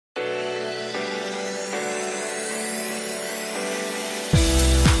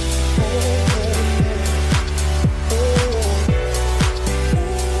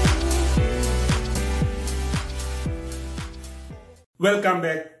Welcome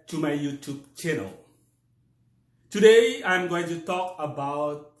back to my YouTube channel. Today I'm going to talk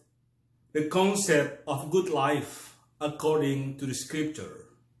about the concept of good life according to the scripture.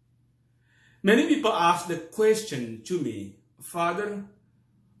 Many people ask the question to me, Father,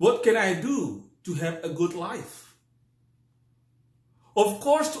 what can I do to have a good life? Of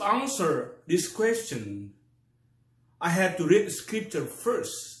course, to answer this question, I had to read the scripture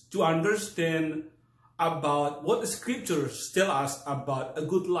first to understand about what the scriptures tell us about a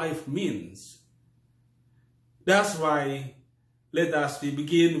good life means. That's why let us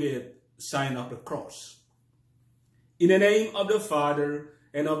begin with sign of the cross. In the name of the Father,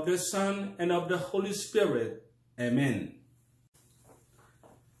 and of the Son, and of the Holy Spirit. Amen.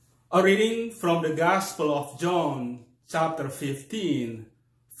 A reading from the Gospel of John, chapter 15,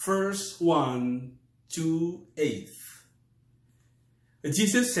 verse 1 to 8.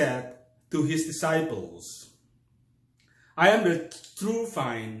 Jesus said to his disciples, I am the true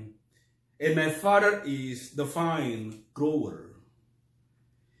vine, and my Father is the vine grower.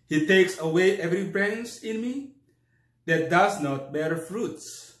 He takes away every branch in me that does not bear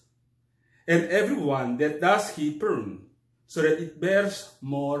fruits, and every one that does he burn, so that it bears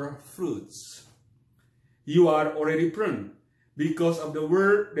more fruits. You are already burned because of the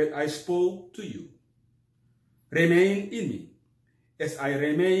word that I spoke to you. Remain in me, as I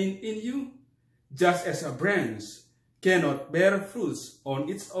remain in you, just as a branch cannot bear fruits on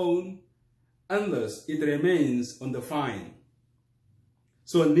its own unless it remains on the vine.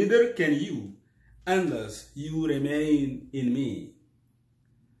 So neither can you unless you remain in me.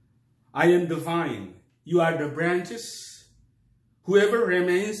 I am the vine, you are the branches. Whoever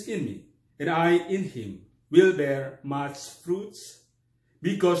remains in me, and I in him, will bear much fruits,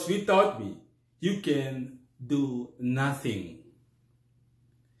 because without me you can do nothing.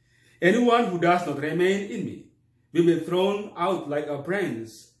 Anyone who does not remain in me will be thrown out like a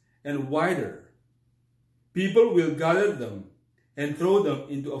branch and wither. People will gather them and throw them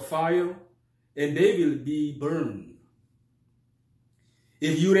into a fire, and they will be burned.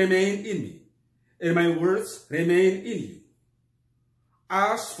 If you remain in me, and my words remain in you,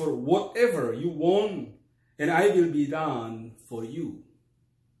 ask for whatever you want, and I will be done for you.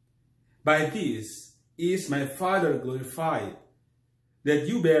 By this is my Father glorified, that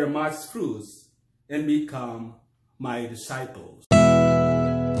you bear much fruits and become my disciples.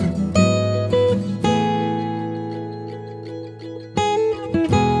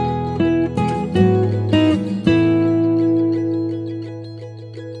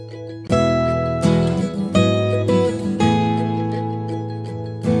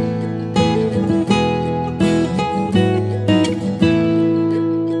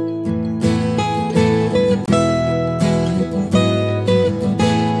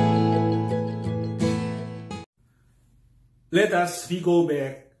 Let us go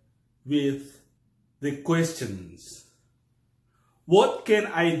back with the questions. What can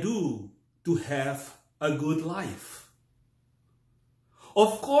I do to have a good life?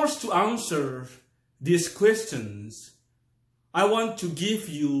 Of course, to answer these questions, I want to give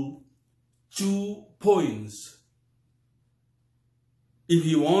you 2 points if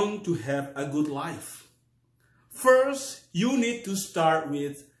you want to have a good life. First, you need to start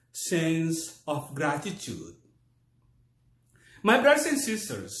with sense of gratitude. My brothers and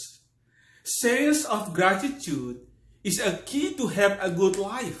sisters, sense of gratitude is a key to have a good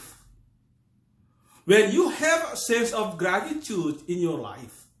life. When you have a sense of gratitude in your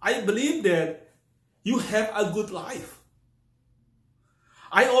life, I believe that you have a good life.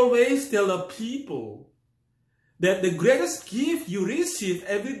 I always tell the people that the greatest gift you receive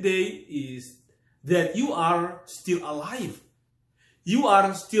every day is that you are still alive. You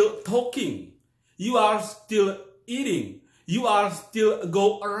are still talking. You are still eating. You are still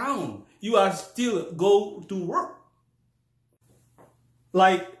go around. You are still go to work.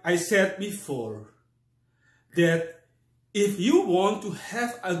 Like I said before, that if you want to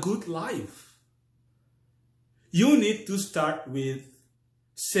have a good life, you need to start with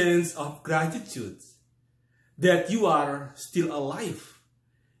sense of gratitude that you are still alive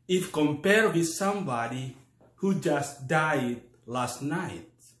if compared with somebody who just died last night.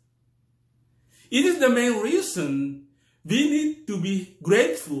 It is the main reason we need to be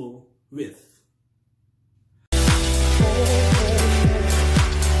grateful with.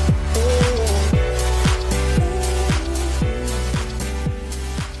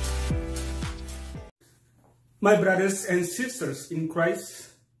 My brothers and sisters in Christ,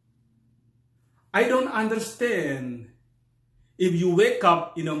 I don't understand if you wake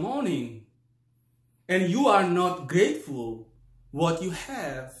up in the morning and you are not grateful what you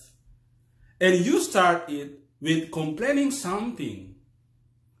have, and you start it with complaining something,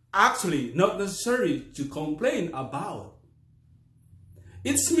 actually not necessary to complain about.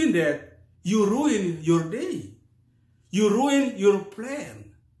 It means that you ruin your day. You ruin your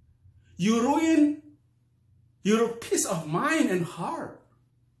plan. You ruin your peace of mind and heart.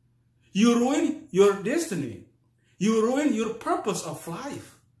 You ruin your destiny. You ruin your purpose of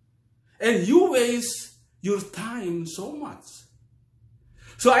life. And you waste your time so much.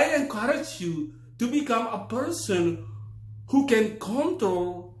 So I encourage you to become a person who can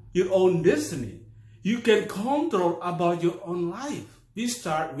control your own destiny. You can control about your own life. We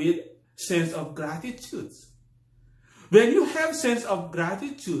start with sense of gratitude. When you have sense of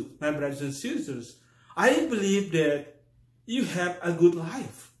gratitude, my brothers and sisters, I believe that you have a good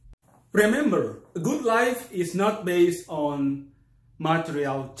life. Remember, a good life is not based on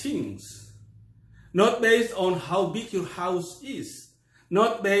material things, not based on how big your house is,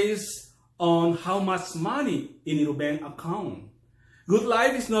 not based on how much money in your bank account. Good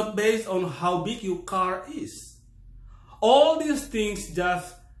life is not based on how big your car is. All these things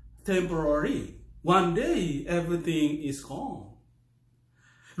just temporary. One day, everything is gone.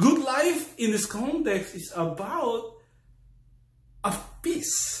 Good life in this context is about a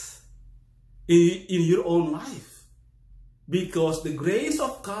peace in your own life, because the grace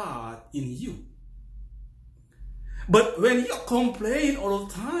of God in you. But when you complain all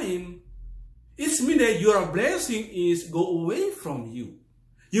the time, it means that your blessing is go away from you.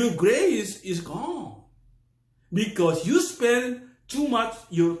 Your grace is gone, because you spend too much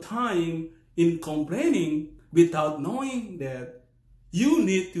your time in complaining without knowing that you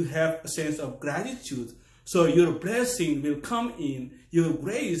need to have a sense of gratitude, so your blessing will come in, your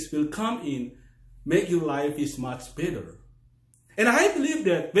grace will come in, make your life is much better. And I believe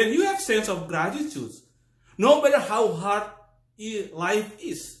that when you have sense of gratitude, no matter how hard life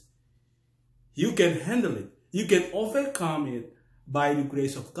is, you can handle it. You can overcome it by the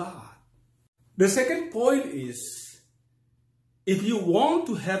grace of God. The second point is, if you want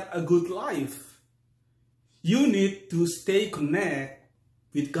to have a good life, you need to stay connected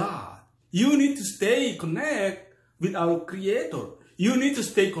with God. You need to stay connected with our Creator. You need to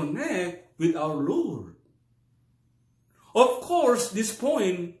stay connected with our Lord. Of course, this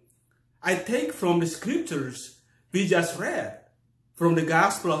point I take from the scriptures we just read, from the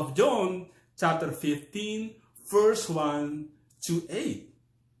Gospel of John, chapter 15, verse 1 to 8.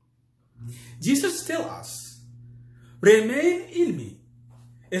 Jesus tells us, "Remain in me,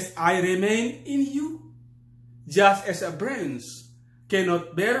 as I remain in you. Just as a branch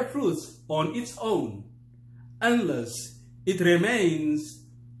cannot bear fruits on its own, unless it remains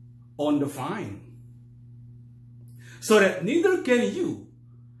on the vine. So that neither can you,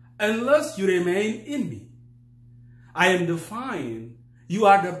 unless you remain in me. I am the vine, you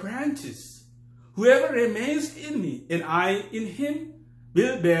are the branches. Whoever remains in me and I in him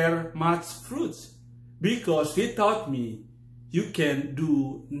will bear much fruit, because without me you can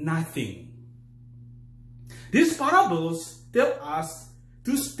do nothing." These parables tell us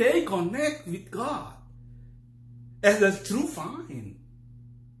to stay connected with God as the true vine.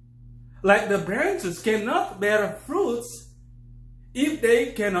 Like the branches cannot bear fruits if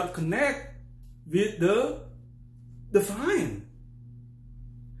they cannot connect with the vine.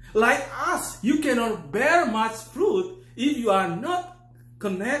 Like us, you cannot bear much fruit if you are not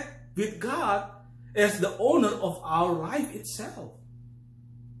connected with God as the owner of our life itself.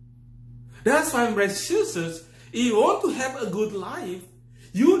 That's why, brothers and sisters, if you want to have a good life,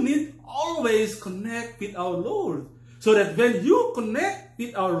 you need always connect with our Lord, so that when you connect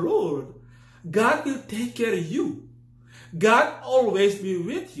with our Lord, God will take care of you. God always be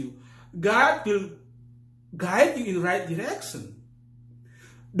with you. God will guide you in the right direction.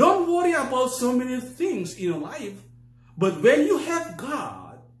 Don't worry about so many things in your life, but when you have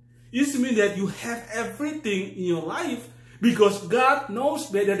God, it means that you have everything in your life, because God knows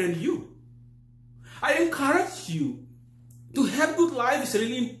better than you. I encourage you to have good life is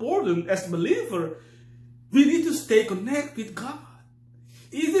really important. As a believer, we need to stay connected with God.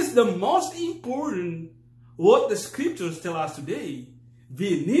 It is the most important what the scriptures tell us today.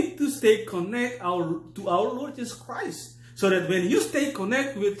 We need to stay connected to our Lord Jesus Christ, so that when you stay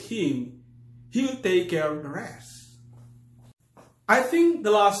connected with Him, He will take care of the rest. I think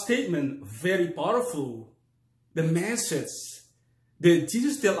the last statement very powerful. The message that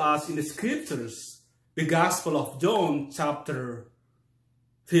Jesus tells us in the scriptures, the Gospel of John, chapter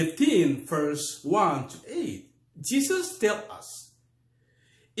 15, verse 1 to 8. Jesus tells us,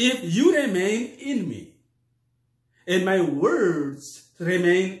 "If you remain in me, and my words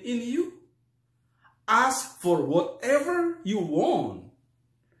remain in you, ask for whatever you want,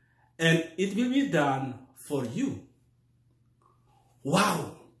 and it will be done for you."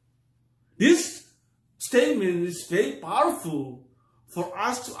 Wow! statement is very powerful for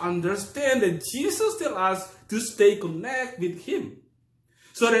us to understand that Jesus tells us to stay connected with Him.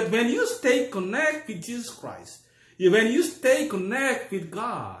 So that when you stay connected with Jesus Christ, when you stay connected with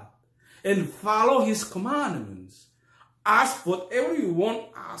God and follow His commandments, ask whatever you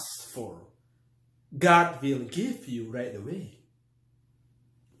want to ask for, God will give you right away.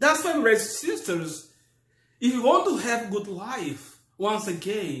 That's why, brothers and sisters, if you want to have good life, once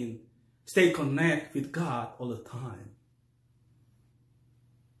again, stay connected with God all the time.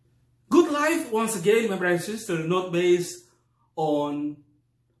 Good life, once again, my brothers and sisters, not based on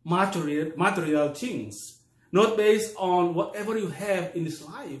material things, not based on whatever you have in this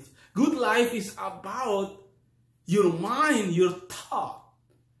life. Good life is about your mind, your thought.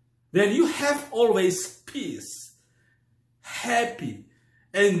 Then you have always peace, happy,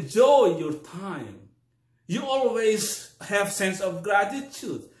 enjoy your time. You always have sense of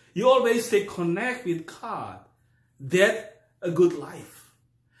gratitude. You always stay connected with God. That's a good life.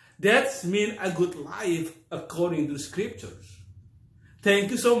 That means a good life according to the scriptures.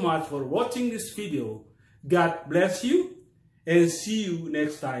 Thank you so much for watching this video. God bless you and see you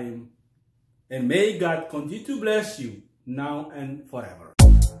next time. And may God continue to bless you now and forever.